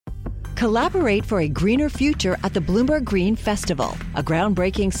Collaborate for a greener future at the Bloomberg Green Festival, a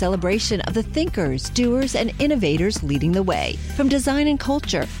groundbreaking celebration of the thinkers, doers, and innovators leading the way. From design and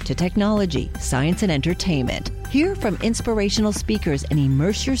culture to technology, science, and entertainment. Hear from inspirational speakers and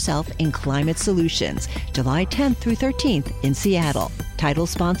immerse yourself in climate solutions. July 10th through 13th in Seattle. Title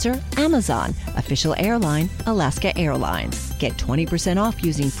sponsor, Amazon. Official airline, Alaska Airlines. Get 20% off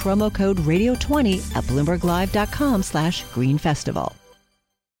using promo code radio20 at bloomberglive.com/greenfestival.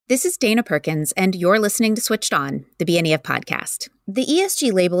 This is Dana Perkins, and you're listening to Switched On, the BNEF podcast. The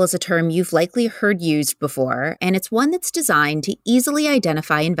ESG label is a term you've likely heard used before, and it's one that's designed to easily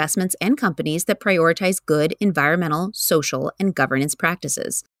identify investments and companies that prioritize good environmental, social, and governance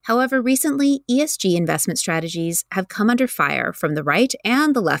practices. However, recently, ESG investment strategies have come under fire from the right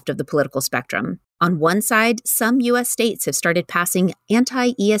and the left of the political spectrum. On one side, some U.S. states have started passing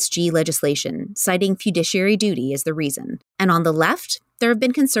anti-ESG legislation, citing fiduciary duty as the reason. And on the left, there have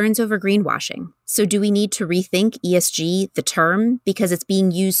been concerns over greenwashing. So do we need to rethink ESG, the term, because it's being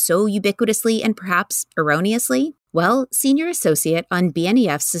used so ubiquitously and perhaps erroneously? Well, Senior Associate on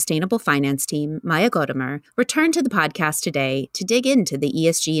BNEF's Sustainable Finance team, Maya Gaudamer, returned to the podcast today to dig into the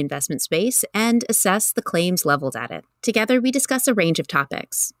ESG investment space and assess the claims leveled at it. Together, we discuss a range of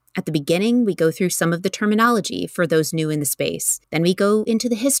topics. At the beginning, we go through some of the terminology for those new in the space. Then we go into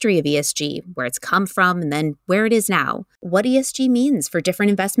the history of ESG, where it's come from, and then where it is now, what ESG means for different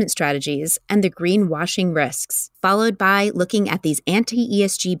investment strategies, and the greenwashing risks, followed by looking at these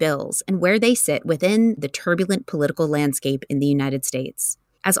anti-ESG bills and where they sit within the turbulent political landscape in the United States.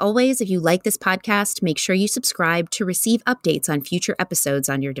 As always, if you like this podcast, make sure you subscribe to receive updates on future episodes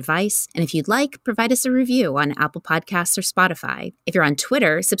on your device. And if you'd like, provide us a review on Apple Podcasts or Spotify. If you're on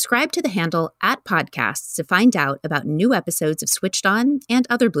Twitter, subscribe to the handle @podcasts to find out about new episodes of Switched On and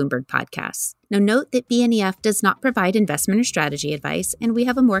other Bloomberg podcasts. Now, note that BNEF does not provide investment or strategy advice, and we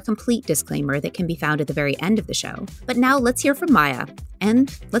have a more complete disclaimer that can be found at the very end of the show. But now let's hear from Maya,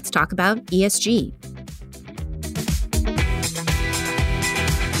 and let's talk about ESG.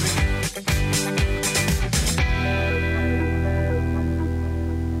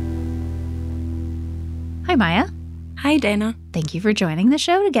 Hi, Maya. Hi, Dana. Thank you for joining the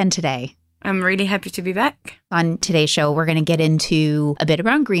show again today. I'm really happy to be back. On today's show, we're going to get into a bit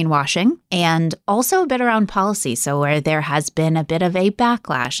around greenwashing and also a bit around policy. So where there has been a bit of a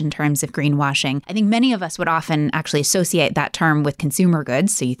backlash in terms of greenwashing. I think many of us would often actually associate that term with consumer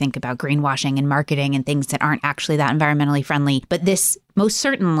goods. So you think about greenwashing and marketing and things that aren't actually that environmentally friendly. But this most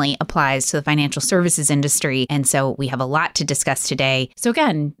certainly applies to the financial services industry. And so we have a lot to discuss today. So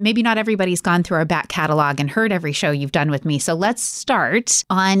again, maybe not everybody's gone through our back catalog and heard every show you've done with me. So let's start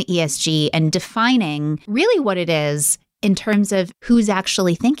on ESG and defining really what it is in terms of who's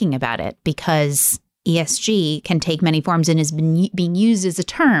actually thinking about it, because ESG can take many forms and has been being used as a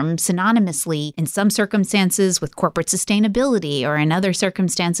term synonymously in some circumstances with corporate sustainability or in other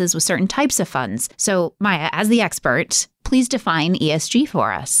circumstances with certain types of funds. So Maya, as the expert, please define ESG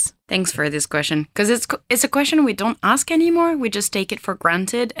for us. Thanks for this question, because it's a question we don't ask anymore. We just take it for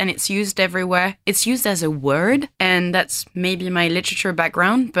granted, and it's used everywhere. It's used as a word, and that's maybe my literature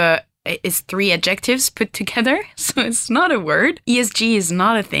background, but it's 3 adjectives put together, so it's not a word. ESG is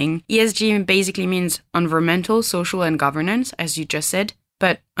not a thing. ESG basically means environmental, social, and governance, as you just said.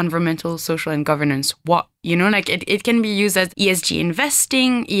 But environmental, social, and governance, what? You know, like it can be used as ESG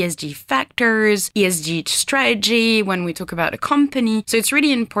investing, ESG factors, ESG strategy when we talk about a company. So it's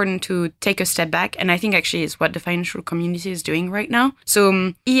really important to take a step back. And I think actually is what the financial community is doing right now.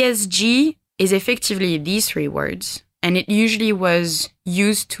 So ESG is effectively these 3 words. And it usually was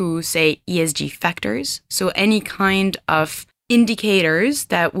used to say ESG factors. So any kind of indicators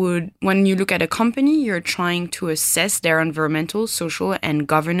that would, when you look at a company, you're trying to assess their environmental, social, and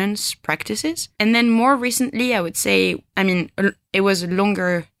governance practices. And then more recently, I would say, it was a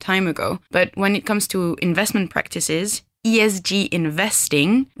longer time ago, but when it comes to investment practices, ESG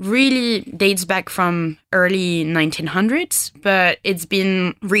investing really dates back from early 1900s, but it's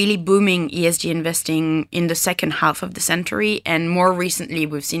been really booming ESG investing in the second half of the century. And more recently,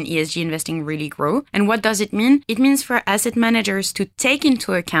 we've seen ESG investing really grow. And what does it mean? It means for asset managers to take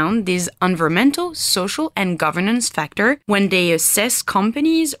into account these environmental, social, and governance factors when they assess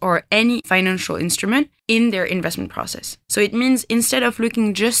companies or any financial instrument in their investment process. So it means instead of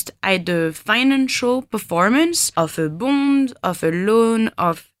looking just at the financial performance of a bond, of a loan,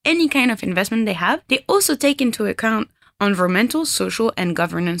 of any kind of investment they have, they also take into account environmental, social, and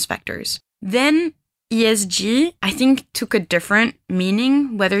governance factors. Then ESG, I think, took a different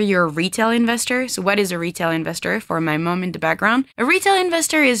meaning, whether you're a retail investor. So what is a retail investor for my mom in the background? A retail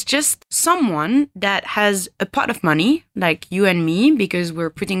investor is just someone that has a pot of money, like you and me, because we're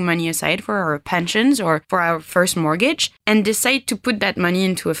putting money aside for our pensions or for our first mortgage, and decide to put that money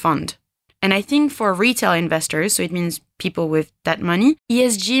into a fund. And I think for retail investors, so it means people with that money,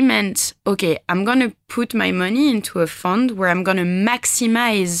 ESG meant, okay, I'm going to put my money into a fund where I'm going to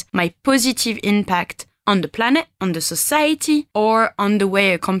maximize my positive impact on the planet, on the society, or on the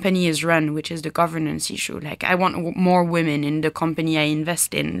way a company is run, which is the governance issue. Like, I want more women in the company I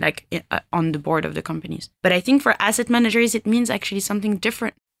invest in, like on the board of the companies. But I think for asset managers, it means actually something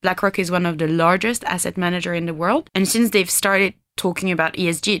different. BlackRock is one of the largest asset manager in the world. And since they've started talking about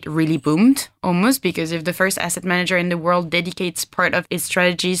ESG, it really boomed almost, because if the first asset manager in the world dedicates part of its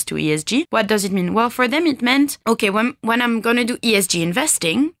strategies to ESG, what does it mean? Well, for them, it meant, okay, when I'm going to do ESG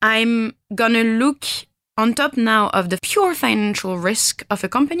investing, I'm going to look on top now of the pure financial risk of a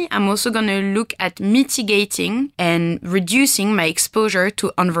company. I'm also going to look at mitigating and reducing my exposure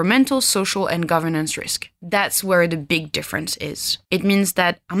to environmental, social, and governance risk. That's where the big difference is. It means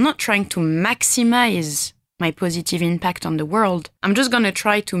that I'm not trying to maximize my positive impact on the world. I'm just going to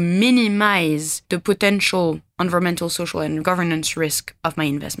try to minimize the potential environmental, social, and governance risk of my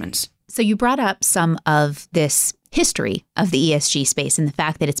investments. So you brought up some of this history of the ESG space and the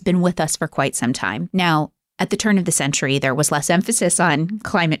fact that it's been with us for quite some time. Now, at the turn of the century, there was less emphasis on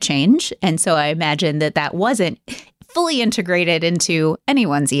climate change. And so I imagine that wasn't fully integrated into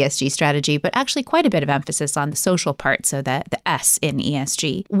anyone's ESG strategy, but actually quite a bit of emphasis on the social part, so the S in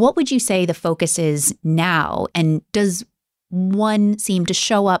ESG. What would you say the focus is now? And does one seem to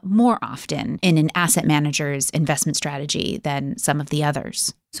show up more often in an asset manager's investment strategy than some of the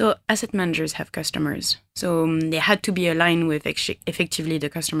others? So asset managers have customers. So they had to be aligned with effectively the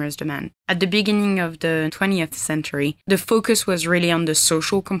customer's demand. At the beginning of the 20th century, the focus was really on the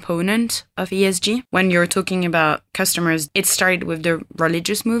social component of ESG. When you're talking about customers, it started with the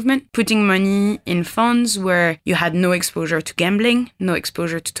religious movement, putting money in funds where you had no exposure to gambling, no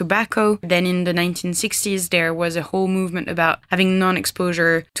exposure to tobacco. Then in the 1960s, there was a whole movement about having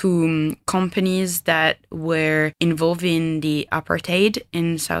non-exposure to companies that were involved in the apartheid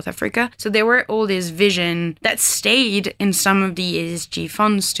in South Africa. So there were all this vision that stayed in some of the ESG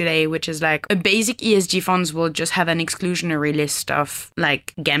funds today, which is like a basic ESG funds will just have an exclusionary list of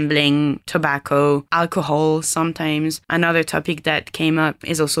like gambling, tobacco, alcohol sometimes. Another topic that came up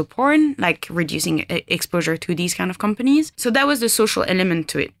is also porn, like reducing exposure to these kind of companies. So that was the social element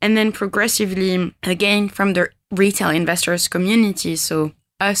to it. And then progressively, again, from the retail investors community, so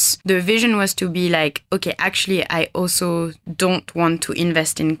us, the vision was to be like, okay, actually, I also don't want to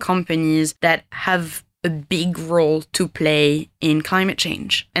invest in companies that have a big role to play in climate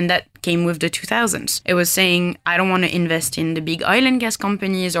change. And that came with the 2000s. It was saying, I don't want to invest in the big oil and gas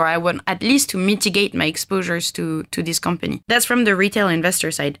companies, or I want at least to mitigate my exposures to this company. That's from the retail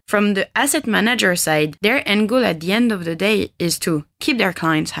investor side. From the asset manager side, their end goal at the end of the day is to keep their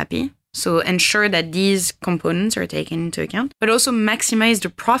clients happy. So ensure that these components are taken into account, but also maximize the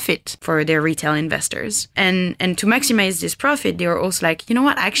profit for their retail investors. And to maximize this profit, they are also like, you know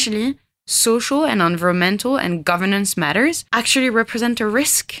what, actually, social and environmental and governance matters actually represent a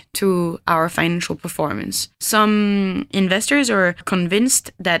risk to our financial performance. Some investors are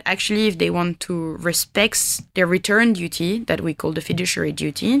convinced that actually if they want to respect their return duty, that we call the fiduciary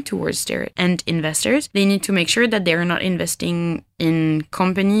duty towards their end investors, they need to make sure that they're not investing in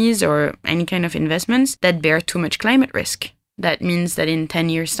companies or any kind of investments that bear too much climate risk. That means that in 10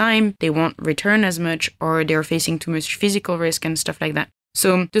 years' time, they won't return as much, or they're facing too much physical risk and stuff like that.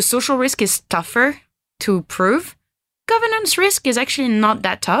 So the social risk is tougher to prove. Governance risk is actually not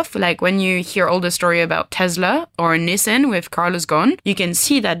that tough. Like when you hear all the story about Tesla or Nissan with Carlos Ghosn, you can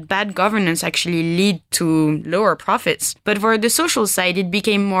see that bad governance actually lead to lower profits. But for the social side, it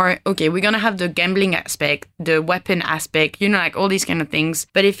became more, okay, we're going to have the gambling aspect, the weapon aspect, like all these kind of things.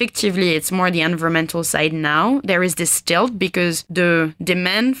 But effectively, it's more the environmental side now. There is this tilt because the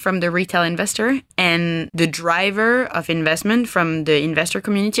demand from the retail investor and the driver of investment from the investor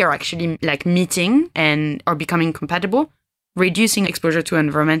community are actually like meeting and are becoming compatible, reducing exposure to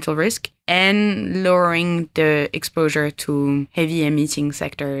environmental risk and lowering the exposure to heavy emitting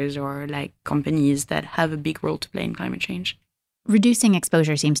sectors or like companies that have a big role to play in climate change. Reducing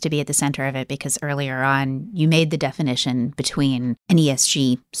exposure seems to be at the center of it because earlier on, you made the definition between an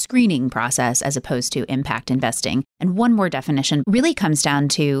ESG screening process as opposed to impact investing. And one more definition really comes down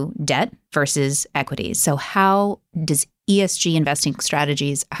to debt versus equities. So how does ESG investing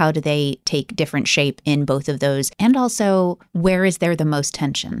strategies, how do they take different shape in both of those? And also, where is there the most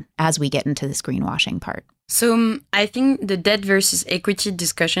tension as we get into this greenwashing part? So I think the debt versus equity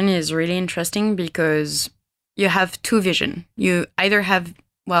discussion is really interesting because you have two visions. You either have,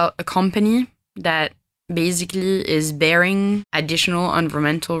 a company that basically is bearing additional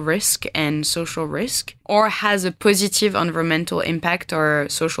environmental risk and social risk, or has a positive environmental impact or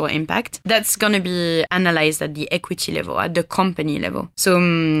social impact. That's going to be analyzed at the equity level, at the company level.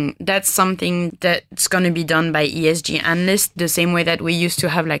 So that's something that's going to be done by ESG analysts, the same way that we used to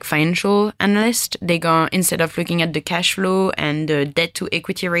have like financial analysts. They go, instead of looking at the cash flow and the debt to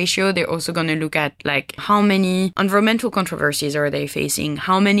equity ratio, they're also going to look at like how many environmental controversies are they facing,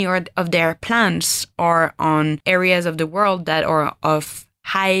 how many of their plants are on areas of the world that are of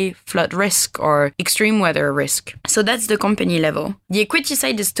high flood risk or extreme weather risk. So that's the company level. The equity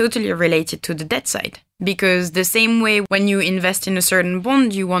side is totally related to the debt side, because the same way when you invest in a certain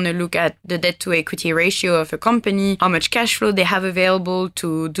bond, you want to look at the debt to equity ratio of a company, how much cash flow they have available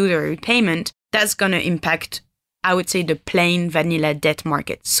to do the repayment. That's going to impact, I would say, the plain vanilla debt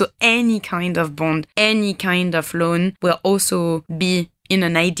market. So any kind of bond, any kind of loan will also be, in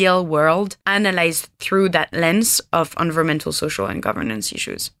an ideal world, analyzed through that lens of environmental, social, and governance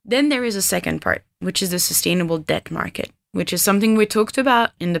issues. Then there is a second part, which is the sustainable debt market, which is something we talked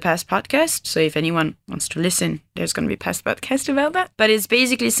about in the past podcast. So if anyone wants to listen, there's going to be past podcast about that. But it's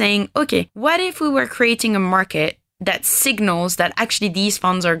basically saying, okay, what if we were creating a market that signals that actually these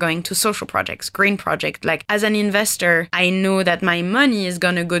funds are going to social projects, green projects. Like as an investor, I know that my money is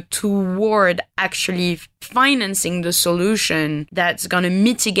going to go toward actually financing the solution that's going to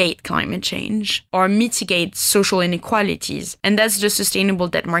mitigate climate change or mitigate social inequalities. And that's the sustainable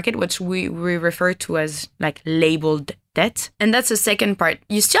debt market, which we refer to as like labeled debt. And that's the second part.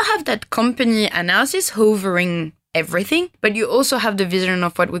 You still have that company analysis hovering everything, but you also have the vision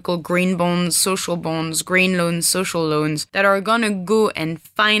of what we call green bonds, green loans, social loans that are going to go and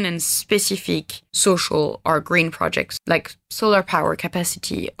finance specific social or green projects like solar power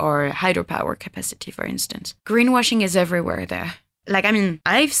capacity or hydropower capacity, for instance. Greenwashing is everywhere there.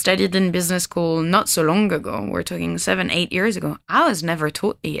 I've studied in business school not so long ago. We're talking 7-8 years ago. I was never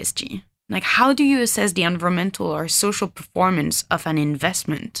taught ESG. Like, how do you assess the environmental or social performance of an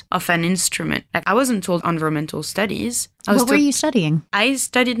investment, of an instrument? Like, I wasn't told environmental studies. What were you studying? I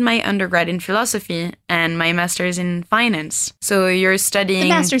studied my undergrad in philosophy and my master's in finance. So you're studying... The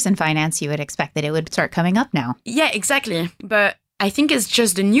master's in finance, you would expect that it would start coming up now. Yeah, exactly. But I think it's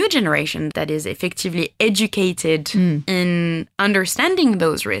just the new generation that is effectively educated in understanding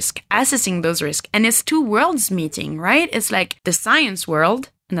those risks, assessing those risks. And it's two worlds meeting, right? It's like the science world.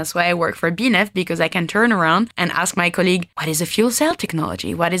 And that's why I work for BNF, because I can turn around and ask my colleague, what is a fuel cell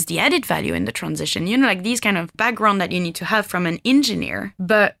technology? What is the added value in the transition? You know, like these kind of background that you need to have from an engineer.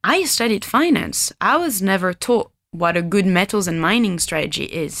 But I studied finance. I was never taught what a good metals and mining strategy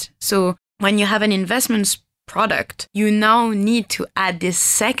is. So when you have an investment product, you now need to add this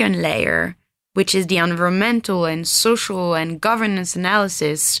second layer, which is the environmental and social and governance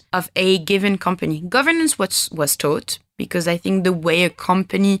analysis of a given company. Governance was taught, because I think the way a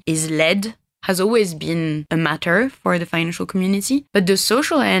company is led has always been a matter for the financial community. But the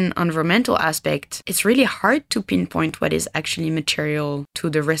social and environmental aspect, it's really hard to pinpoint what is actually material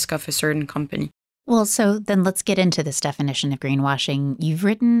to the risk of a certain company. Well, so then let's get into this definition of greenwashing. You've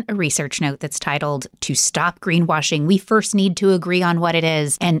written a research note that's titled, "To Stop Greenwashing, We First Need to Agree on What It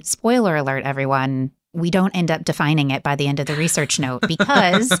Is." And spoiler alert, everyone, we don't end up defining it by the end of the research note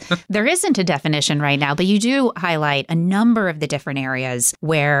because there isn't a definition right now, but you do highlight a number of the different areas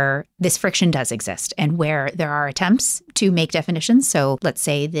where this friction does exist and where there are attempts to make definitions. So let's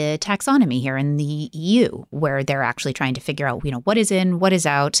say the taxonomy here in the EU, where they're actually trying to figure out, what is in, what is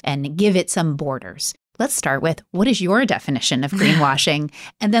out, and give it some borders. Let's start with, what is your definition of greenwashing?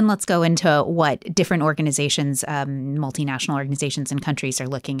 And then let's go into what different organizations, multinational organizations and countries are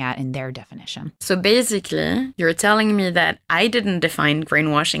looking at in their definition. So basically, you're telling me that I didn't define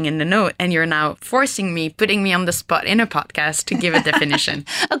greenwashing in the note, and you're now putting me on the spot in a podcast to give a definition.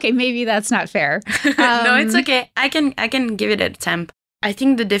 Okay, maybe that's not fair. No, it's okay. I can give it an attempt. I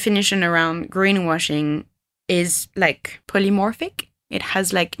think the definition around greenwashing is like polymorphic. It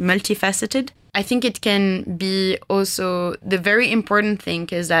has like multifaceted. I think it can be also, the very important thing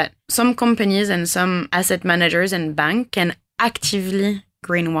is that some companies and some asset managers and banks can actively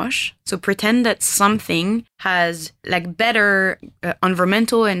greenwash. So pretend that something has like better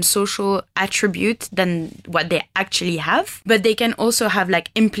environmental and social attribute than what they actually have, but they can also have like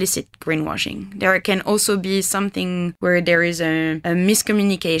implicit greenwashing. There can also be something where there is a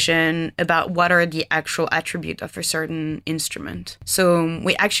miscommunication about what are the actual attributes of a certain instrument. So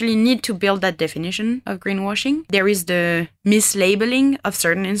we actually need to build that definition of greenwashing. There is the mislabeling of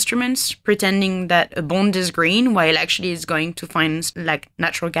certain instruments, pretending that a bond is green while actually it's going to finance like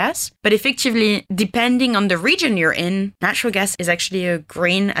natural gas. But effectively, depending on the region you're in, natural gas is actually a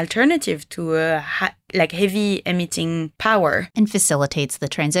green alternative to a heavy emitting power. And facilitates the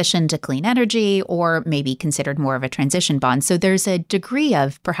transition to clean energy, or maybe considered more of a transition bond. So there's a degree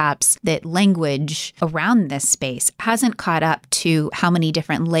of perhaps that language around this space hasn't caught up to how many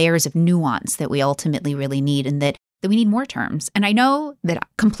different layers of nuance that we ultimately really need, and that we need more terms. And I know that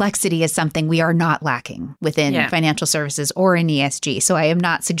complexity is something we are not lacking within financial services or in ESG. So I am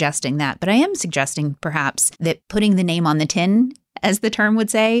not suggesting that, but I am suggesting perhaps that putting the name on the tin, as the term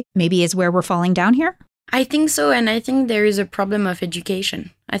would say, maybe is where we're falling down here? I think so. And I think there is a problem of education.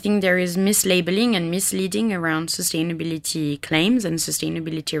 I think there is mislabeling and misleading around sustainability claims and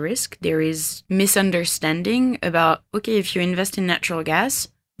sustainability risk. There is misunderstanding about, okay, if you invest in natural gas,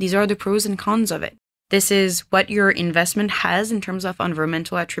 these are the pros and cons of it. This is what your investment has in terms of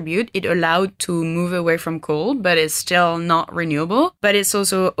environmental attribute. It allowed to move away from coal, but it's still not renewable. But it's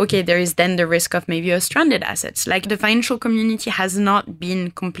also, okay, there is then the risk of maybe a stranded assets. Like the financial community has not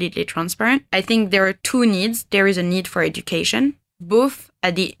been completely transparent. I think there are two needs. There is a need for education, both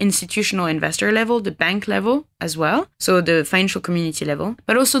at the institutional investor level, the bank level as well, so the financial community level,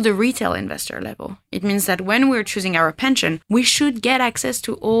 but also the retail investor level. It means that when we're choosing our pension, we should get access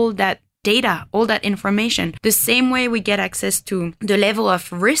to all that data, all that information, the same way we get access to the level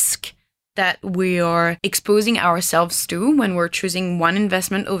of risk that we are exposing ourselves to when we're choosing one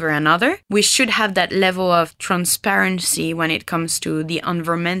investment over another. We should have that level of transparency when it comes to the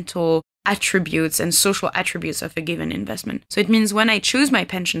environmental attributes and social attributes of a given investment. So it means when I choose my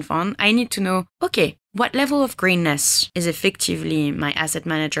pension fund, I need to know, okay, what level of greenness is effectively my asset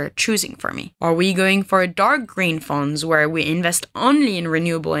manager choosing for me? Are we going for dark green funds where we invest only in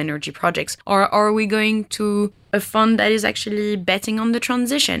renewable energy projects? Or are we going to a fund that is actually betting on the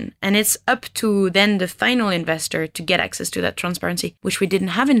transition? And it's up to then the final investor to get access to that transparency, which we didn't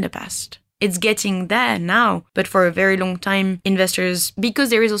have in the past. It's getting there now, but for a very long time, investors,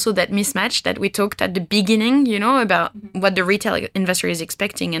 because there is also that mismatch that we talked at the beginning, you know, about what the retail investor is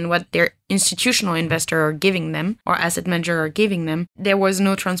expecting and what their institutional investor are giving them or asset manager are giving them. There was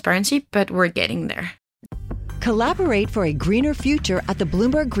no transparency, but we're getting there. Collaborate for a greener future at the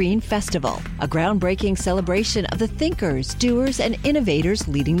Bloomberg Green Festival, a groundbreaking celebration of the thinkers, doers, and innovators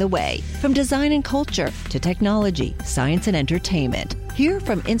leading the way. From design and culture to technology, science, and entertainment. Hear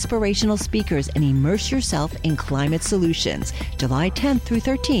from inspirational speakers and immerse yourself in climate solutions. July 10th through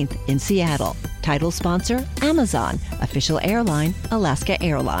 13th in Seattle. Title sponsor, Amazon. Official airline, Alaska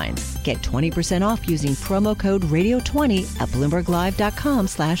Airlines. Get 20% off using promo code radio20 at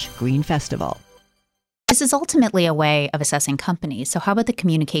bloomberglive.com/greenfestival. This is ultimately a way of assessing companies. So how about the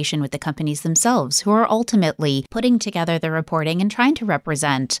communication with the companies themselves, who are ultimately putting together the reporting and trying to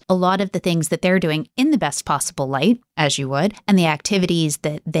represent a lot of the things that they're doing in the best possible light, as you would, and the activities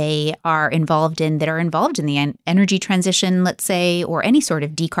that they are involved in that are involved in the energy transition, let's say, or any sort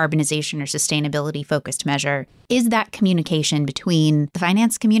of decarbonization or sustainability focused measure? Is that communication between the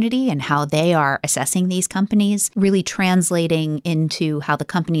finance community and how they are assessing these companies really translating into how the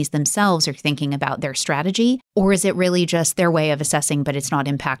companies themselves are thinking about their strategy? Or is it really just their way of assessing, but it's not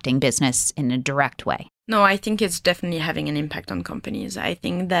impacting business in a direct way? No, I think it's definitely having an impact on companies. I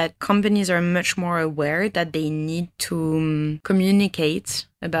think that companies are much more aware that they need to communicate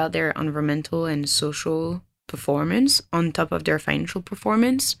about their environmental and social performance on top of their financial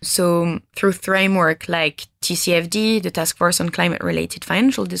performance. So through framework like TCFD, the Task Force on Climate-Related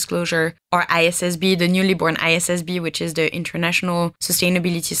Financial Disclosure, or ISSB, the newly born ISSB, which is the International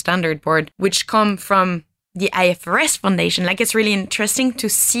Sustainability Standard Board, which come from the IFRS Foundation. Like, it's really interesting to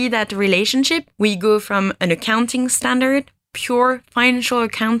see that relationship. We go from an accounting standard, pure financial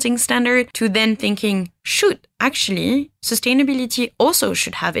accounting standard, to then thinking, shoot, actually, sustainability also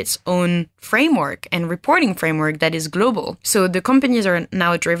should have its own framework and reporting framework that is global. So the companies are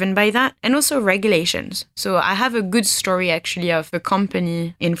now driven by that, and also regulations. So I have a good story actually of a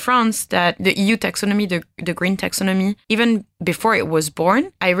company in France that the EU taxonomy, the green taxonomy, even before it was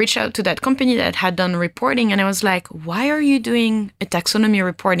born, I reached out to that company that had done reporting and I was like, why are you doing a taxonomy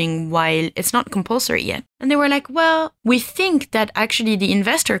reporting while it's not compulsory yet? And they were like, well, we think that actually the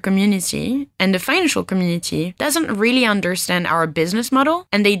investor community and the financial community doesn't really understand our business model,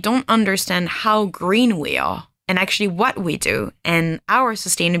 and they don't understand how green we are and actually what we do and our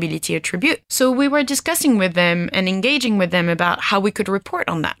sustainability attribute. So we were discussing with them and engaging with them about how we could report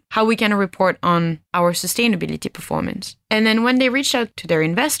on that, how we can report on our sustainability performance. And then when they reached out to their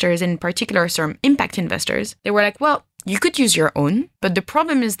investors, in particular some impact investors, they were like, well, you could use your own, but the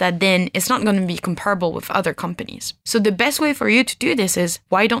problem is that then it's not going to be comparable with other companies. So the best way for you to do this is,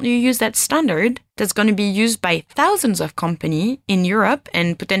 why don't you use that standard that's going to be used by thousands of companies in Europe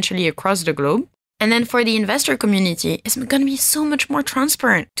and potentially across the globe? And then for the investor community, it's going to be so much more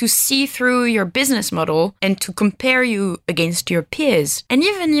transparent to see through your business model and to compare you against your peers. And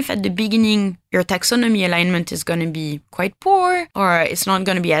even if at the beginning your taxonomy alignment is going to be quite poor or it's not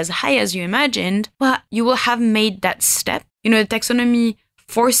going to be as high as you imagined, well, you will have made that step. You know, the taxonomy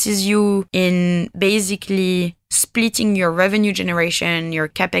forces you in basically splitting your revenue generation, your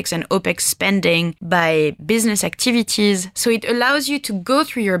CapEx and OpEx spending by business activities. So it allows you to go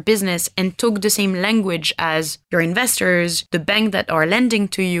through your business and talk the same language as your investors, the bank that are lending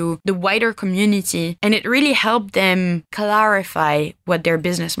to you, the wider community. And it really helped them clarify what their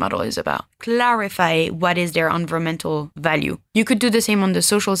business model is about, clarify what is their environmental value. You could do the same on the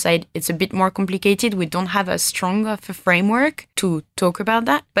social side. It's a bit more complicated. We don't have as strong of a framework to talk about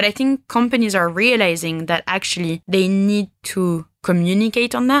that. But I think companies are realizing that actually they need to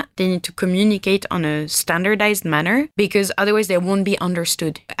communicate on that. They need to communicate on a standardized manner because otherwise they won't be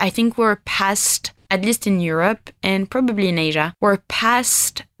understood. I think we're past, at least in Europe and probably in Asia, we're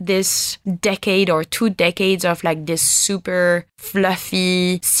past this decade or 2 decades of like this super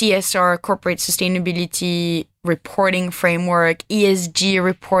fluffy CSR, corporate sustainability reporting framework, ESG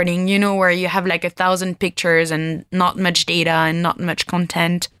reporting, you know, where you have like 1,000 pictures and not much data and not much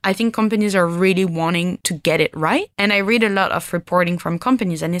content. I think companies are really wanting to get it right. And I read a lot of reporting from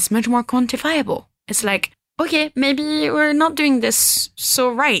companies and it's much more quantifiable. It's like, okay, maybe we're not doing this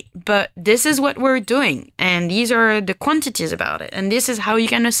so right, but this is what we're doing. And these are the quantities about it. And this is how you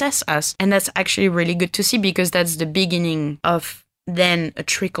can assess us. And that's actually really good to see because that's the beginning of then a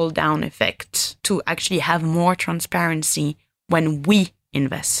trickle-down effect to actually have more transparency when we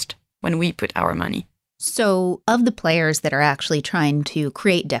invest, when we put our money. So of the players that are actually trying to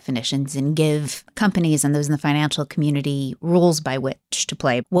create definitions and give companies and those in the financial community rules by which to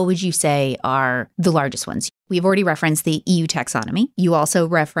play, what would you say are the largest ones? We've already referenced the EU taxonomy. You also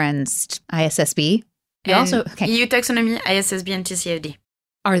referenced ISSB. EU taxonomy, ISSB, and TCFD.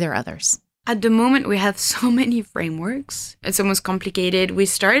 Are there others? At the moment, we have so many frameworks. It's almost complicated. We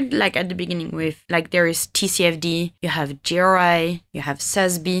started like at the beginning with like there is TCFD, you have GRI, you have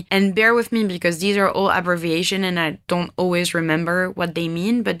SASB. And bear with me because these are all abbreviation and I don't always remember what they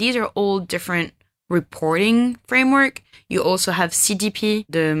mean. But these are all different reporting framework. You also have CDP,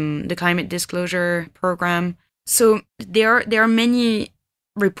 the Climate Disclosure Program. So there are many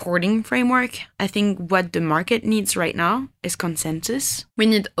reporting framework. I think what the market needs right now is consensus. We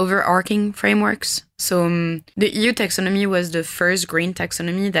need overarching frameworks. So the EU taxonomy was the first green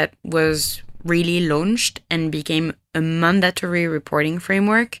taxonomy that was really launched and became a mandatory reporting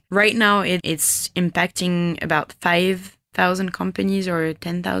framework. Right now, it's impacting about 5,000 companies or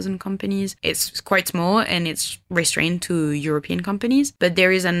 10,000 companies. It's quite small and it's restrained to European companies. But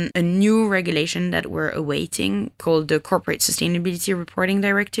there is a new regulation that we're awaiting called the Corporate Sustainability Reporting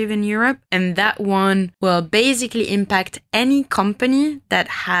Directive in Europe. And that one will basically impact any company that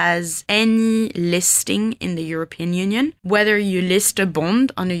has any listing in the European Union, whether you list a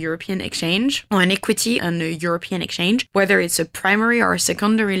bond on a European exchange or an equity on a European exchange, whether it's a primary or a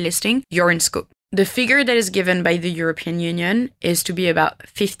secondary listing, you're in scope. The figure that is given by the European Union is to be about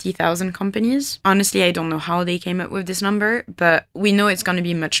 50,000 companies. Honestly, I don't know how they came up with this number, but we know it's going to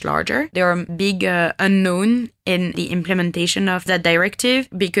be much larger. There are big unknown in the implementation of that directive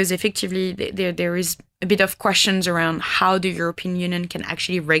because effectively there is a bit of questions around how the European Union can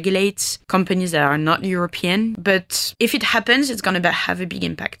actually regulate companies that are not European. But if it happens, it's going to have a big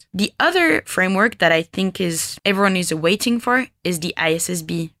impact. The other framework that I think everyone is waiting for is the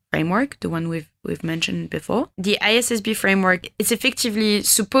ISSB framework, the one we've mentioned before. The ISSB framework is effectively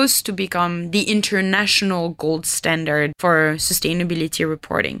supposed to become the international gold standard for sustainability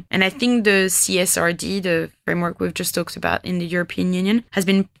reporting. And I think the CSRD, the framework we've just talked about in the European Union, has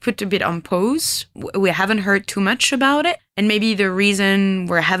been put a bit on pause. We haven't heard too much about it. And maybe the reason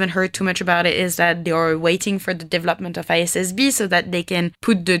we haven't heard too much about it is that they are waiting for the development of ISSB so that they can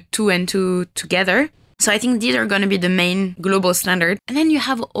put the 2 and 2 together. So I think these are going to be the main global standard. And then you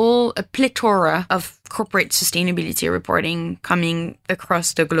have a plethora of corporate sustainability reporting coming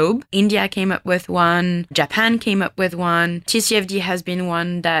across the globe. India came up with one. Japan came up with one. TCFD has been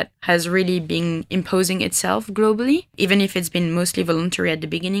one that has really been imposing itself globally, even if it's been mostly voluntary at the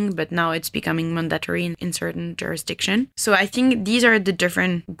beginning, but now it's becoming mandatory in certain jurisdictions. So I think these are the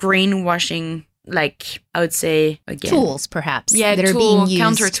different greenwashing, like I would say, again, tools perhaps, that are being used,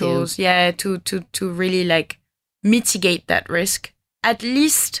 counter tools, to really like mitigate that risk, at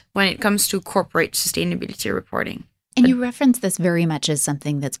least when it comes to corporate sustainability reporting. And you reference this very much as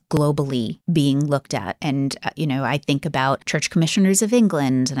something that's globally being looked at. And, I think about Church Commissioners of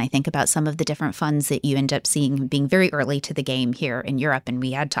England, and I think about some of the different funds that you end up seeing being very early to the game here in Europe. And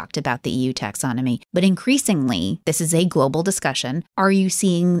we had talked about the EU taxonomy. But increasingly, this is a global discussion. Are you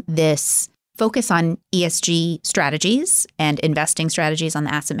seeing this focus on ESG strategies and investing strategies on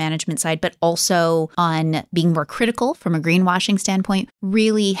the asset management side, but also on being more critical from a greenwashing standpoint,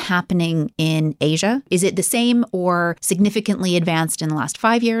 really happening in Asia? Is it the same or significantly advanced in the last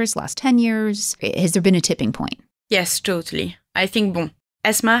 5 years, last 10 years? Has there been a tipping point? Yes, totally. I think,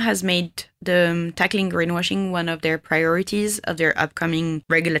 ESMA has made the tackling greenwashing one of their priorities of their upcoming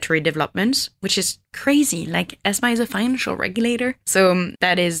regulatory developments, which is crazy. Like, ESMA is a financial regulator. So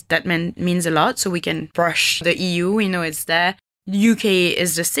that means a lot. So we can brush the EU, we know it's there. UK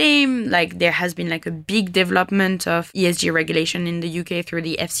is the same. Like, there has been like a big development of ESG regulation in the UK through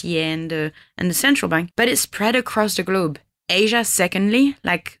the FCA and the central bank, but it's spread across the globe. Asia, secondly,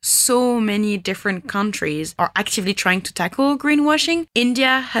 like so many different countries are actively trying to tackle greenwashing.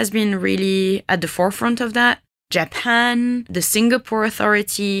 India has been really at the forefront of that. Japan, the Singapore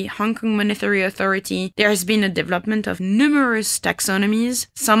Authority, Hong Kong Monetary Authority. There has been a development of numerous taxonomies,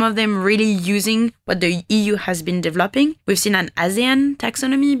 some of them really using what the EU has been developing. We've seen an ASEAN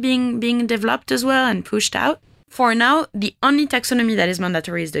taxonomy being developed as well and pushed out. For now, the only taxonomy that is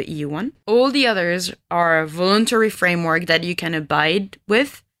mandatory is the EU one. All the others are a voluntary framework that you can abide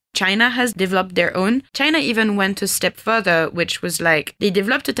with. China has developed their own. China even went a step further, which was like they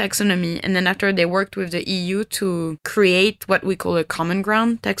developed a taxonomy, and then after they worked with the EU to create what we call a common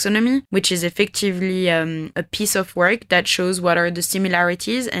ground taxonomy, which is effectively a piece of work that shows what are the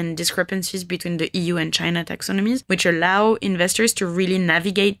similarities and discrepancies between the EU and China taxonomies, which allow investors to really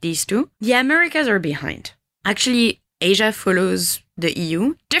navigate these two. The Americas are behind. Actually, Asia follows the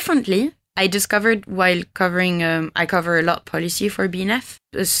EU differently. I discovered while covering, I cover a lot policy for BNF,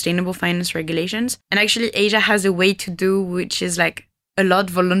 the Sustainable Finance Regulations. And actually, Asia has a way to do, which is like a lot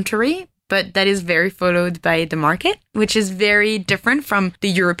voluntary, but that is very followed by the market, which is very different from the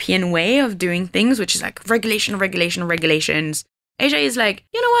European way of doing things, which is like regulations. Asia is like,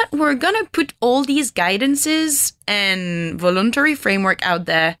 you know what, we're gonna put all these guidances and voluntary framework out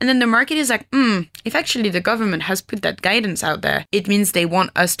there. And then the market is like, if actually the government has put that guidance out there, it means they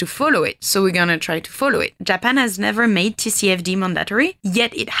want us to follow it. So we're gonna try to follow it. Japan has never made TCFD mandatory,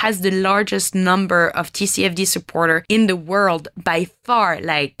 yet it has the largest number of TCFD supporter in the world by far,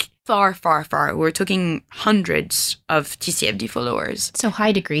 like far. We're talking hundreds of TCFD followers. So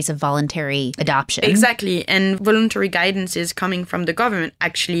high degrees of voluntary adoption. Exactly. And voluntary guidances coming from the government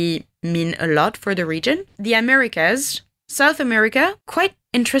actually mean a lot for the region. The Americas, South America, quite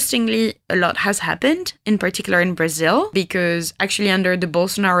interestingly, a lot has happened, in particular in Brazil, because actually under the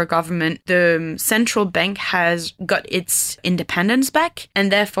Bolsonaro government, the central bank has got its independence back.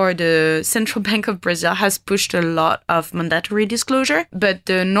 And therefore, the Central Bank of Brazil has pushed a lot of mandatory disclosure. But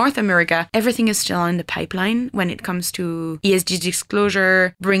North America, everything is still in the pipeline when it comes to ESG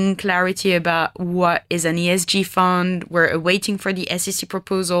disclosure, bringing clarity about what is an ESG fund. We're awaiting for the SEC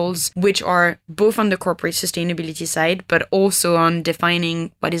proposals, which are both on the corporate sustainability side, but also on defining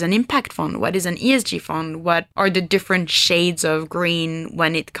what is an impact fund, what is an ESG fund, what are the different shades of green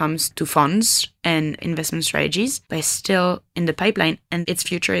when it comes to funds and investment strategies, but still in the pipeline, and its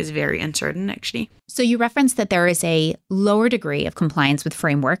future is very uncertain, actually. So you referenced that there is a lower degree of compliance with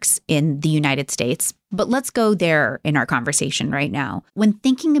frameworks in the United States, but let's go there in our conversation right now. When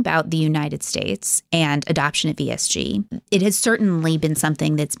thinking about the United States and adoption of ESG, it has certainly been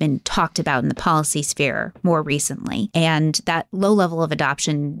something that's been talked about in the policy sphere more recently, and that low level of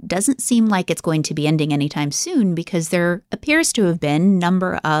adoption doesn't seem like it's going to be ending anytime soon because there appears to have been a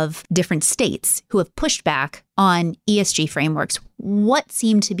number of different states who have pushed back on ESG frameworks. What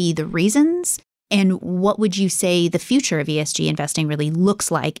seem to be the reasons? And what would you say the future of ESG investing really looks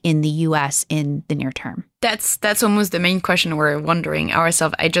like in the US in the near term? That's almost the main question we're wondering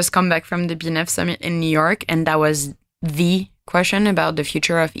ourselves. I just come back from the BNF summit in New York, and that was the question about the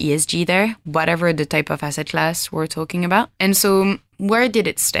future of ESG there, whatever the type of asset class we're talking about. And so where did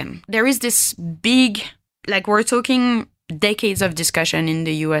it stem? There is this big, like we're talking decades of discussion in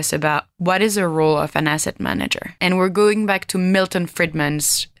the US about what is the role of an asset manager. And we're going back to Milton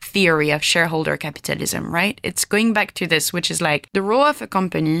Friedman's theory of shareholder capitalism, right? It's going back to this, which is like the role of a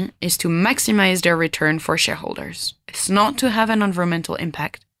company is to maximize their return for shareholders. It's not to have an environmental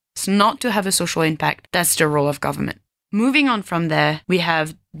impact. It's not to have a social impact. That's the role of government. Moving on from there, we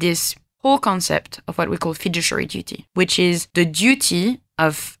have this whole concept of what we call fiduciary duty, which is the duty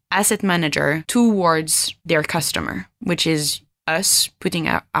of asset manager towards their customer, which is us putting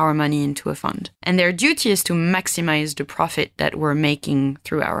our money into a fund. And their duty is to maximize the profit that we're making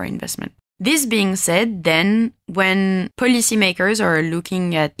through our investment. This being said, then when policymakers are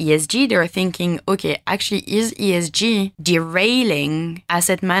looking at ESG, they're thinking, okay, actually, is ESG derailing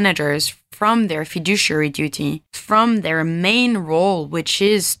asset managers from their fiduciary duty, from their main role, which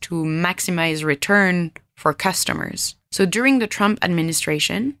is to maximize return for customers? So during the Trump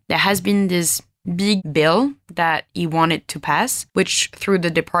administration, there has been this big bill that he wanted to pass, which through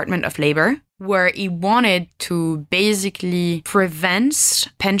the Department of Labor, where he wanted to basically prevent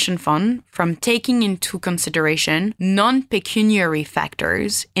pension funds from taking into consideration non-pecuniary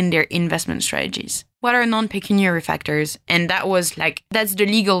factors in their investment strategies. What are non-pecuniary factors? And that was like, that's the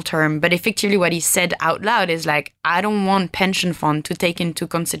legal term, but effectively what he said out loud is like, I don't want pension fund to take into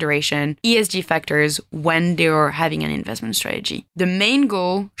consideration ESG factors when they're having an investment strategy. The main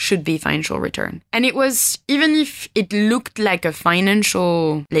goal should be financial return. And it was, even if it looked like a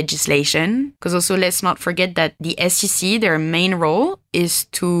financial legislation, because also let's not forget that the SEC, their main role is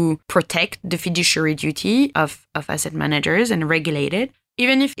to protect the fiduciary duty of asset managers and regulate it.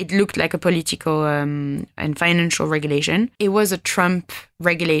 Even if it looked like a political and financial regulation, it was a Trump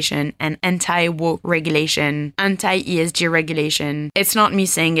regulation, an anti-woke regulation, anti-ESG regulation. It's not me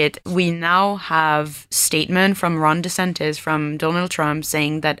saying it. We now have statement from Ron DeSantis, from Donald Trump,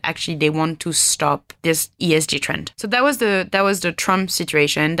 saying that actually they want to stop this ESG trend. So that was the Trump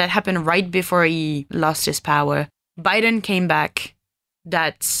situation that happened right before he lost his power. Biden came back.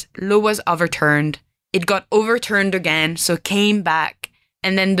 That law was overturned. It got overturned again, so came back.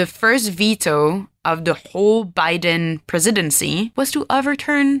 And then the first veto of the whole Biden presidency was to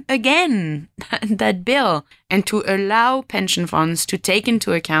overturn again that bill and to allow pension funds to take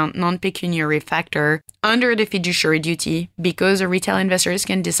into account non-pecuniary factor under the fiduciary duty, because the retail investors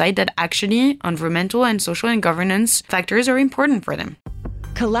can decide that actually environmental and social and governance factors are important for them.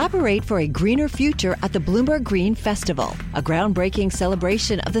 Collaborate for a greener future at the Bloomberg Green Festival, a groundbreaking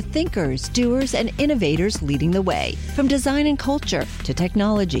celebration of the thinkers, doers, and innovators leading the way. From design and culture to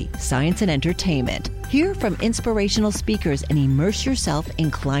technology, science, and entertainment. Hear from inspirational speakers and immerse yourself in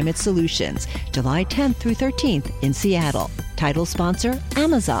climate solutions. July 10th through 13th in Seattle. Title sponsor,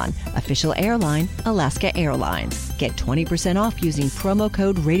 Amazon. Official airline, Alaska Airlines. Get 20% off using promo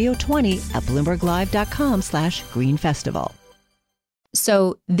code Radio20 at BloombergLive.com/Green Festival.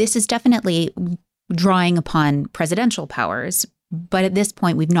 So this is definitely drawing upon presidential powers, but at this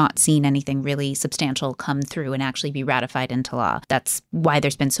point, we've not seen anything really substantial come through and actually be ratified into law. That's why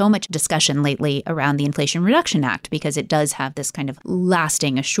there's been so much discussion lately around the Inflation Reduction Act, because it does have this kind of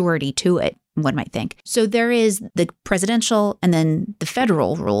lasting assurity to it, one might think. So there is the presidential and then the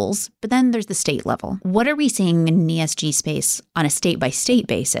federal rules, but then there's the state level. What are we seeing in the ESG space on a state-by-state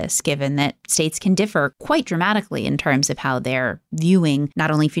basis, given that states can differ quite dramatically in terms of how they're viewing not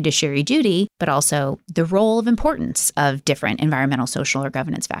only fiduciary duty, but also the role of importance of different environmental, social, or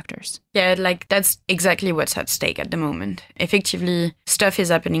governance factors? Yeah, like that's exactly what's at stake at the moment. Effectively, stuff is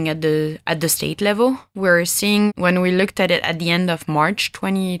happening at the state level. We're seeing, when we looked at it at the end of March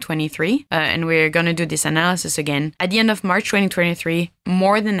 2023, and we're going to do this analysis again. At the end of March 2023,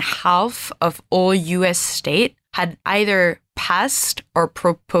 more than half of all US states had either passed or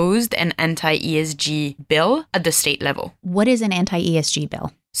proposed an anti-ESG bill at the state level. What is an anti-ESG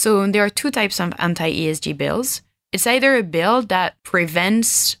bill? So there are two types of anti-ESG bills. It's either a bill that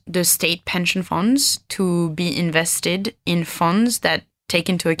prevents the state pension funds to be invested in funds that take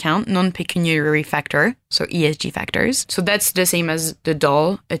into account non-pecuniary factor, so ESG factors. So that's the same as the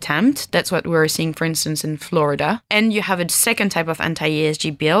Dole attempt. That's what we're seeing, for instance, in Florida. And you have a second type of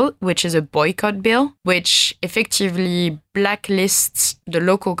anti-ESG bill, which is a boycott bill, which effectively blacklists the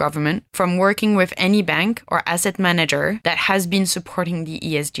local government from working with any bank or asset manager that has been supporting the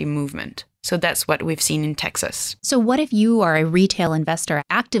ESG movement. So that's what we've seen in Texas. So what if you are a retail investor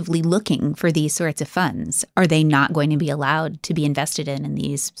actively looking for these sorts of funds? Are they not going to be allowed to be invested in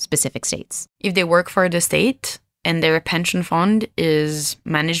these specific states? If they work for the state and their pension fund is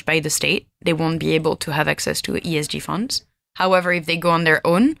managed by the state, they won't be able to have access to ESG funds. However, if they go on their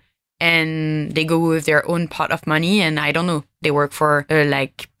own and they go with their own pot of money and I don't know, they work for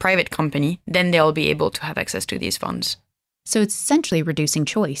a private company, then they'll be able to have access to these funds. So it's essentially reducing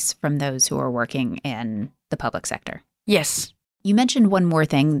choice from those who are working in the public sector. Yes. You mentioned one more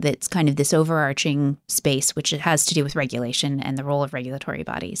thing that's kind of this overarching space, which it has to do with regulation and the role of regulatory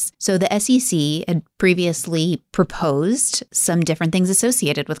bodies. So the SEC had previously proposed some different things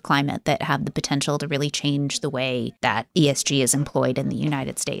associated with climate that have the potential to really change the way that ESG is employed in the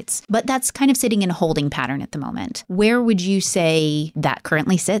United States. But that's kind of sitting in a holding pattern at the moment. Where would you say that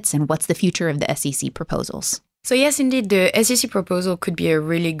currently sits, and what's the future of the SEC proposals? So yes, indeed, the SEC proposal could be a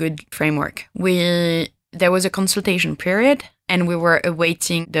really good framework. There was a consultation period, and we were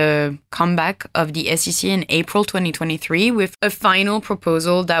awaiting the comeback of the SEC in April 2023 with a final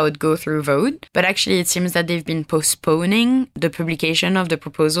proposal that would go through vote. But actually, it seems that they've been postponing the publication of the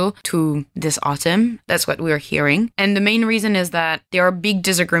proposal to this autumn. That's what we're hearing. And the main reason is that there are big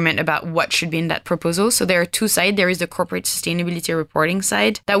disagreement about what should be in that proposal. So there are two sides. There is the corporate sustainability reporting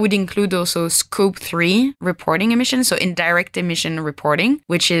side. That would include also Scope 3 reporting emissions, so indirect emission reporting,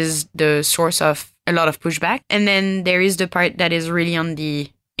 which is the source of a lot of pushback. And then there is the part that is really on the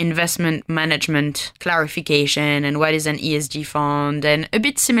investment management clarification and what is an ESG fund, and a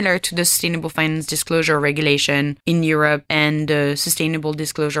bit similar to the Sustainable Finance Disclosure Regulation in Europe and the Sustainable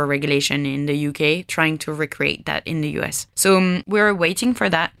Disclosure Regulation in the UK, trying to recreate that in the US. So we're waiting for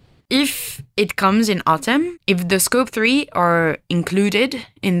that. If it comes in autumn, if the Scope 3 are included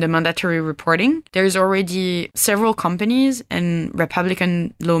in the mandatory reporting, there's already several companies and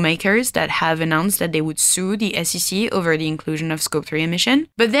Republican lawmakers that have announced that they would sue the SEC over the inclusion of Scope 3 emission.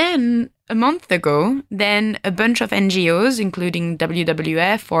 But then a month ago, then a bunch of NGOs, including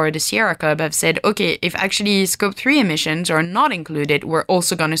WWF or the Sierra Club, have said, okay, if actually Scope 3 emissions are not included, we're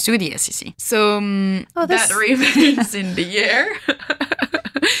also going to sue the SEC. So that remains in the air.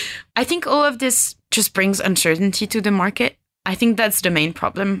 I think all of this just brings uncertainty to the market. I think that's the main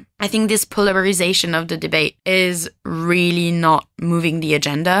problem. I think this polarization of the debate is really not moving the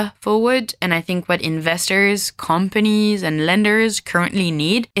agenda forward. And I think what investors, companies, and lenders currently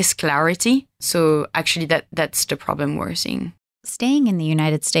need is clarity. So actually, that's the problem we're seeing. Staying in the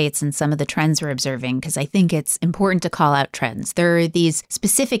United States and some of the trends we're observing, because I think it's important to call out trends. There are these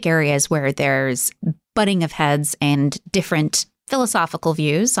specific areas where there's butting of heads and different philosophical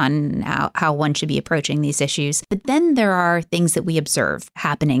views on how one should be approaching these issues. But then there are things that we observe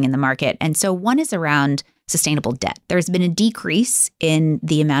happening in the market. And so one is around sustainable debt. There's been a decrease in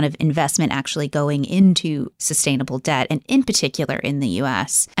the amount of investment actually going into sustainable debt, and in particular in the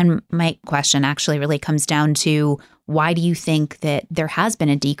US. And my question actually really comes down to, why do you think that there has been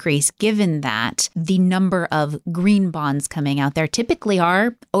a decrease, given that the number of green bonds coming out there typically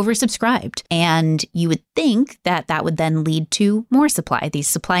are oversubscribed? And you would think that that would then lead to more supply. These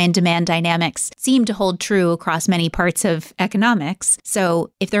supply and demand dynamics seem to hold true across many parts of economics.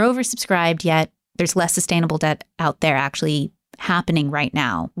 So if they're oversubscribed, yet there's less sustainable debt out there actually happening right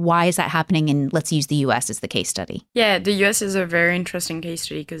now, why is that happening? And let's use the US as the case study. Yeah, the US is a very interesting case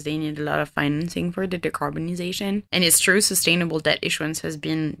study because they need a lot of financing for the decarbonization. And it's true, sustainable debt issuance has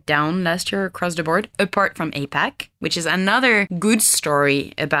been down last year across the board, apart from APAC, which is another good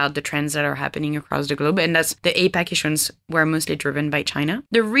story about the trends that are happening across the globe. And that's the APAC issuance were mostly driven by China.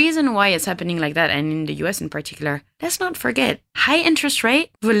 The reason why it's happening like that, and in the US in particular, let's not forget, high interest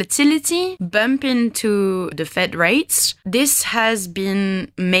rate, volatility, bump into the Fed rates. This has been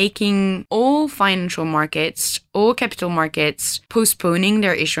making all financial markets, all capital markets, postponing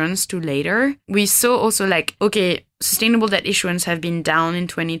their issuance to later. We saw also sustainable debt issuance have been down in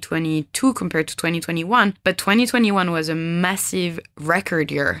 2022 compared to 2021, but 2021 was a massive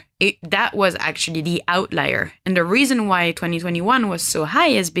record year. That was actually the outlier. And the reason why 2021 was so high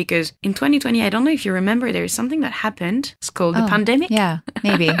is because in 2020, I don't know if you remember, there's something that happened. It's called the pandemic. Yeah,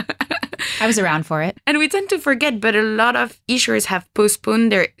 maybe. I was around for it. And we tend to forget, but a lot of issuers have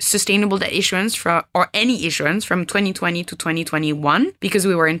postponed their sustainable debt issuance or any issuance from 2020 to 2021 because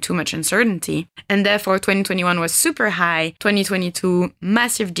we were in too much uncertainty. And therefore, 2021 was super high, 2022,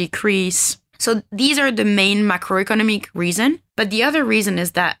 massive decrease. So these are the main macroeconomic reason. But the other reason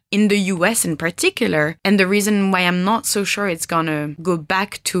is that in the US in particular, and the reason why I'm not so sure it's going to go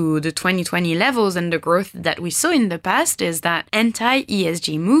back to the 2020 levels and the growth that we saw in the past, is that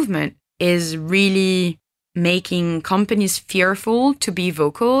anti-ESG movement is really making companies fearful to be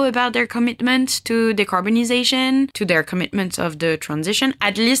vocal about their commitment to decarbonization, to their commitment of the transition,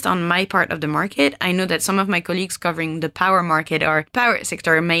 at least on my part of the market. I know that some of my colleagues covering the power market or power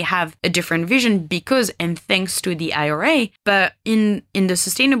sector may have a different vision because and thanks to the IRA, but in the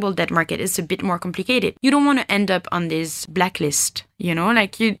sustainable debt market, it's a bit more complicated. You don't want to end up on this blacklist, you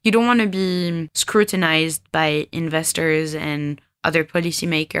don't want to be scrutinized by investors and other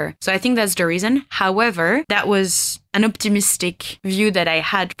policymaker. So I think that's the reason. However, that was an optimistic view that I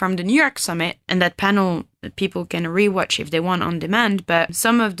had from the New York summit, and that panel that people can rewatch if they want on demand. But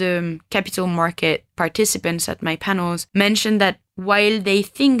some of the capital market participants at my panels mentioned that while they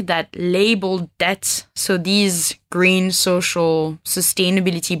think that labeled debt, so these green, social,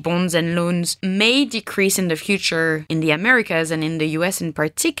 sustainability bonds and loans may decrease in the future in the Americas and in the US in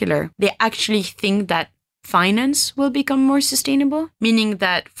particular, they actually think that finance will become more sustainable, meaning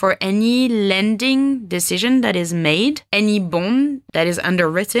that for any lending decision that is made, any bond that is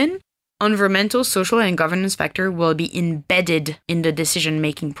underwritten, environmental, social, and governance factor will be embedded in the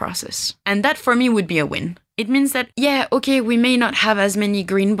decision-making process. And that for me would be a win. It means that, yeah, okay, we may not have as many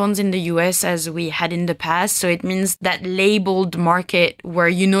green bonds in the US as we had in the past. So it means that labeled market where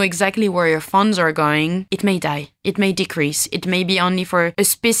you know exactly where your funds are going, it may die. It may decrease. It may be only for a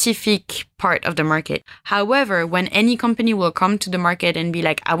specific part of the market. However, when any company will come to the market and be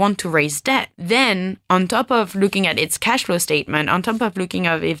like, I want to raise debt, then on top of looking at its cash flow statement, on top of looking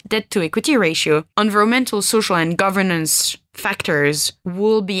at its debt to equity ratio, environmental, social, and governance factors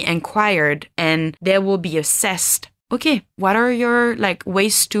will be inquired and they will be assessed. Okay, what are your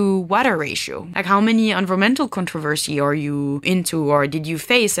waste to water ratio? How many environmental controversy are you into or did you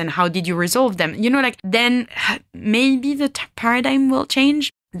face and how did you resolve them? Then maybe the paradigm will change.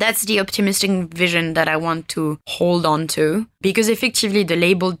 That's the optimistic vision that I want to hold on to, because effectively the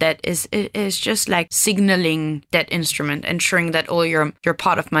labeled debt is just like signaling debt instrument, ensuring that all your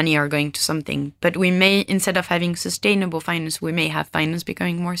pot of money are going to something. But we may, instead of having sustainable finance, we may have finance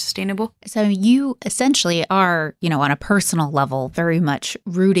becoming more sustainable. So you essentially are, on a personal level, very much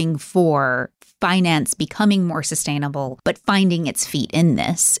rooting for finance becoming more sustainable, but finding its feet in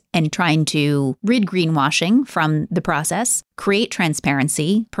this and trying to rid greenwashing from the process, create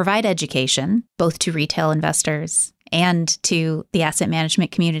transparency, provide education, both to retail investors and to the asset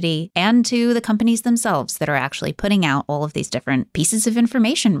management community and to the companies themselves that are actually putting out all of these different pieces of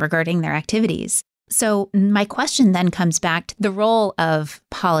information regarding their activities. So my question then comes back to the role of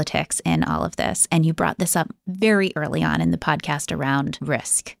politics in all of this. And you brought this up very early on in the podcast around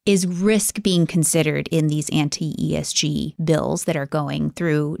risk. Is risk being considered in these anti-ESG bills that are going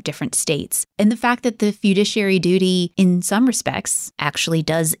through different states? And the fact that the fiduciary duty in some respects actually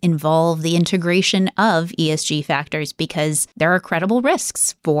does involve the integration of ESG factors because there are credible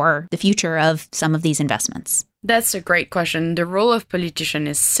risks for the future of some of these investments. That's a great question. The role of politician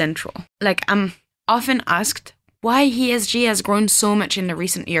is central. I'm often asked why ESG has grown so much in the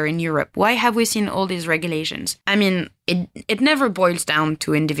recent year in Europe. Why have we seen all these regulations? I mean, it never boils down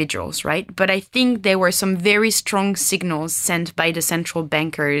to individuals, right? But I think there were some very strong signals sent by the central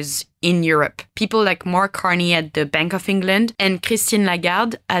bankers in Europe. People like Mark Carney at the Bank of England and Christine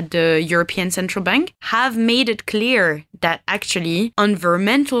Lagarde at the European Central Bank have made it clear that actually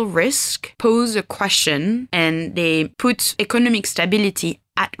environmental risk pose a question and they put economic stability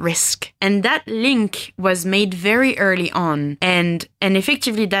at risk. And that link was made very early on. And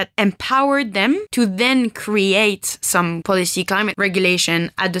effectively that empowered them to then create some policy climate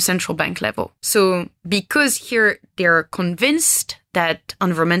regulation at the central bank level. So because here they're convinced that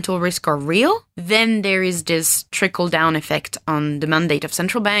environmental risks are real, then there is this trickle-down effect on the mandate of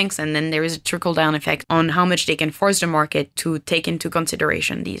central banks, and then there is a trickle-down effect on how much they can force the market to take into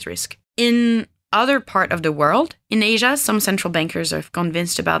consideration these risks. In other part of the world, in Asia, some central bankers are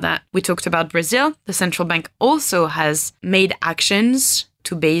convinced about that. We talked about Brazil. The central bank also has made actions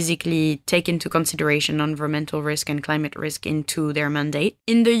to basically take into consideration environmental risk and climate risk into their mandate.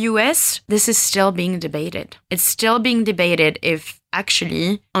 In the US, this is still being debated. It's still being debated if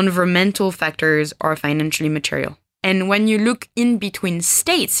actually environmental factors are financially material. And when you look in between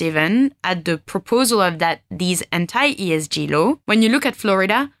states even at the proposal of these anti-ESG law, when you look at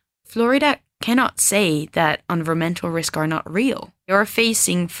Florida cannot say that environmental risks are not real. They are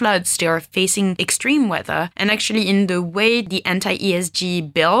facing floods, they are facing extreme weather. And actually in the way the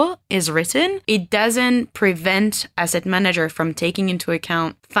anti-ESG bill is written, it doesn't prevent asset manager from taking into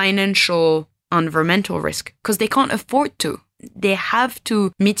account financial environmental risk because they can't afford to. They have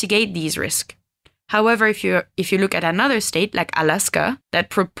to mitigate these risks. However, if you look at another state like Alaska that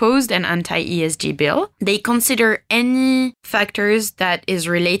proposed an anti-ESG bill, they consider any factors that is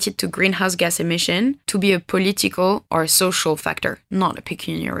related to greenhouse gas emission to be a political or social factor, not a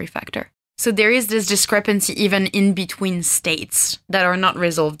pecuniary factor. So there is this discrepancy even in between states that are not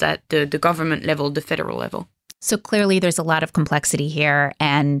resolved at the government level, the federal level. So clearly there's a lot of complexity here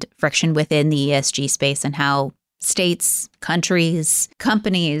and friction within the ESG space and how States, countries,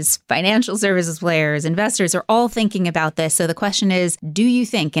 companies, financial services players, investors are all thinking about this. So the question is, do you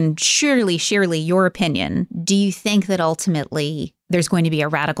think, and surely your opinion, do you think that ultimately there's going to be a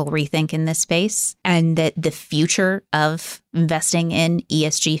radical rethink in this space and that the future of investing in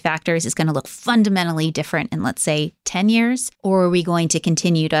ESG factors is going to look fundamentally different in, let's say, 10 years? Or are we going to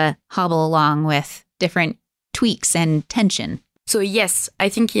continue to hobble along with different tweaks and tension? So yes, I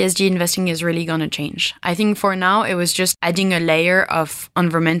think ESG investing is really going to change. I think for now, it was just adding a layer of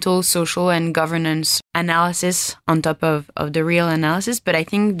environmental, social, and governance analysis on top of the real analysis. But I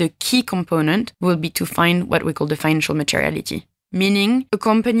think the key component will be to find what we call the financial materiality. Meaning a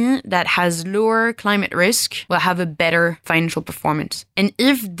company that has lower climate risk will have a better financial performance. And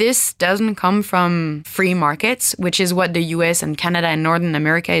if this doesn't come from free markets, which is what the US and Canada and Northern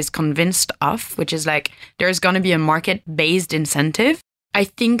America is convinced of, which is like there's going to be a market-based incentive, I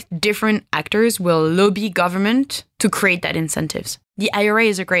think different actors will lobby government to create that incentives. The IRA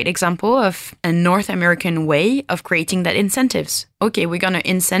is a great example of a North American way of creating that incentives. Okay, we're going to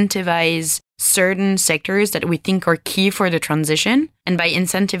incentivize certain sectors that we think are key for the transition. And by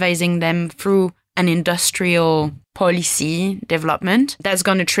incentivizing them through an industrial policy development, that's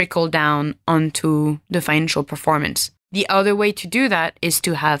going to trickle down onto the financial performance. The other way to do that is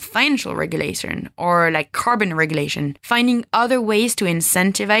to have financial regulation or like carbon regulation, finding other ways to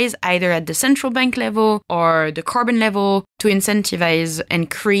incentivize either at the central bank level or the carbon level to incentivize and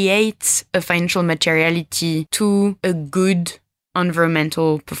create a financial materiality to a good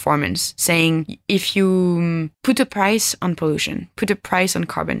environmental performance, saying if you put a price on pollution, put a price on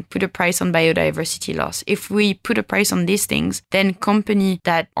carbon, put a price on biodiversity loss, if we put a price on these things, then companies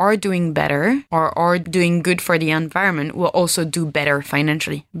that are doing better or are doing good for the environment will also do better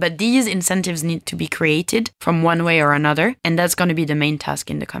financially. But these incentives need to be created from one way or another, and that's going to be the main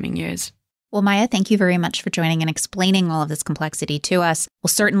task in the coming years. Well, Maya, thank you very much for joining and explaining all of this complexity to us. We'll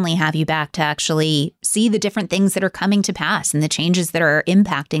certainly have you back to actually see the different things that are coming to pass and the changes that are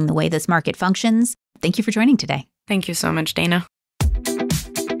impacting the way this market functions. Thank you for joining today. Thank you so much, Dana.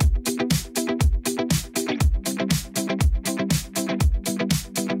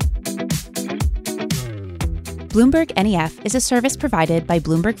 Bloomberg NEF is a service provided by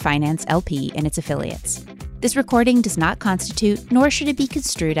Bloomberg Finance LP and its affiliates. This recording does not constitute, nor should it be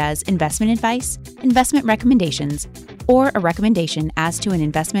construed as investment advice, investment recommendations, or a recommendation as to an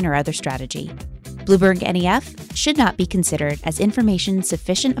investment or other strategy. Bloomberg NEF should not be considered as information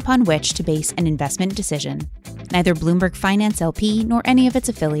sufficient upon which to base an investment decision. Neither Bloomberg Finance LP nor any of its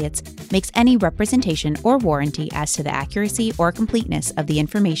affiliates makes any representation or warranty as to the accuracy or completeness of the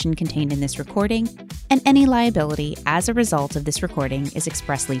information contained in this recording, and any liability as a result of this recording is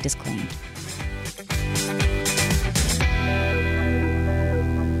expressly disclaimed.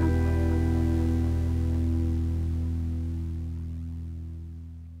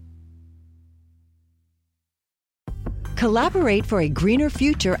 Collaborate for a greener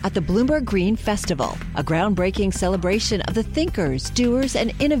future at the Bloomberg Green Festival, a groundbreaking celebration of the thinkers, doers,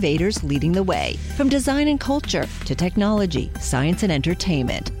 and innovators leading the way. From design and culture to technology, science, and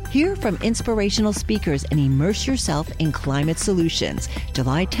entertainment. Hear from inspirational speakers and immerse yourself in climate solutions.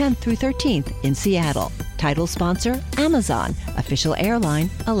 July 10th through 13th in Seattle. Title sponsor, Amazon. Official airline,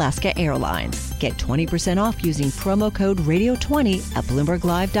 Alaska Airlines. Get 20% off using promo code radio20 at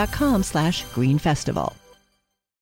BloombergLive.com/Green Festival.